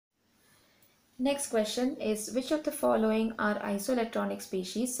Next question is, which of the following are isoelectronic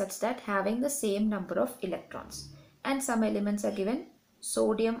species such that having the same number of electrons? And some elements are given: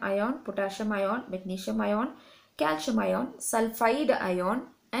 sodium ion, potassium ion, magnesium ion, calcium ion, sulfide ion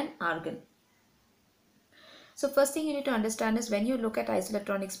and argon. So first thing you need to understand is, when you look at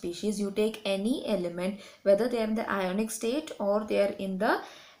isoelectronic species, you take any element, whether they are in the ionic state or they are in the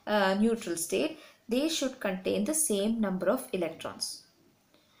neutral state, they should contain the same number of electrons.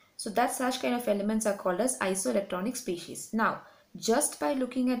 So that such kind of elements are called as isoelectronic species. Now, just by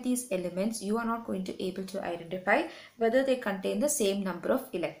looking at these elements, you are not going to be able to identify whether they contain the same number of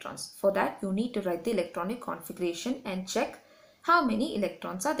electrons. For that, you need to write the electronic configuration and check how many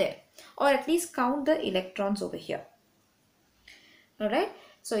electrons are there, or at least count the electrons over here. Alright,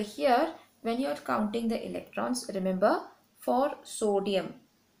 so here when you are counting the electrons, remember for sodium,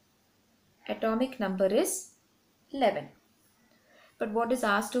 atomic number is 11. But what is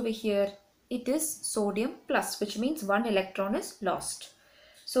asked over here? It is sodium plus, which means one electron is lost.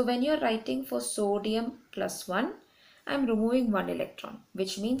 So when you are writing for sodium plus 1, I am removing one electron,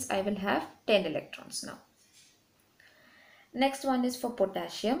 which means I will have 10 electrons now. Next one is for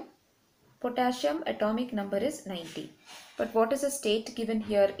potassium. Potassium atomic number is 90. But what is the state given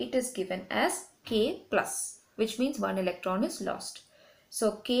here? It is given as K plus, which means one electron is lost.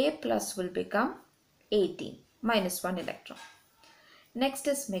 So K plus will become 18 minus 1 electron. Next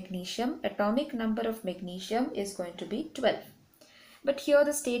is magnesium. Atomic number of magnesium is going to be 12. But here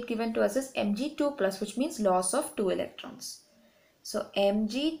the state given to us is Mg2 plus, which means loss of 2 electrons. So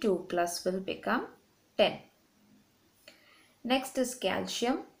Mg2 plus will become 10. Next is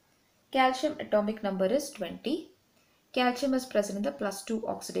calcium. Calcium atomic number is 20. Calcium is present in the plus 2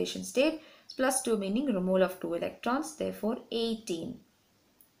 oxidation state. Plus 2 meaning removal of 2 electrons, therefore 18.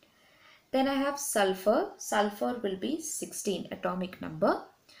 Then I have sulfur. Sulfur will be 16 atomic number.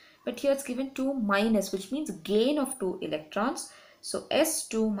 But here it's given 2 minus, which means gain of 2 electrons. So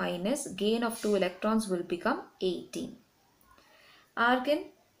S2 minus gain of 2 electrons will become 18.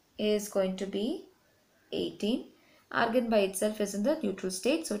 Argon is going to be 18. Argon by itself is in the neutral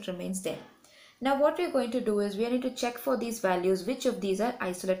state, so it remains there. Now what we are going to do is, we are going to check for these values which of these are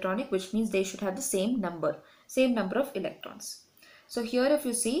isoelectronic, which means they should have the same number of electrons. So here if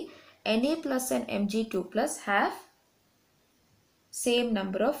you see, Na plus and Mg2 plus have same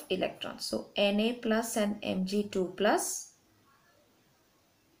number of electrons. So Na plus and Mg2 plus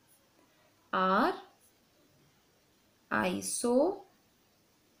are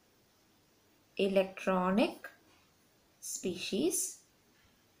isoelectronic species.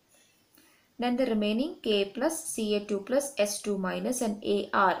 Then the remaining K plus, Ca2 plus, S2 minus and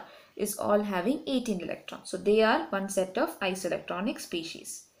Ar is all having 18 electrons. So they are one set of isoelectronic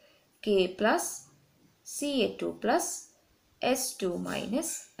species. K plus, Ca2 plus, S2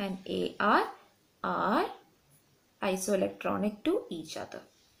 minus and Ar are isoelectronic to each other.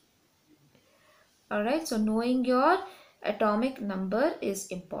 Alright, so knowing your atomic number is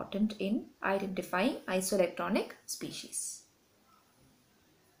important in identifying isoelectronic species.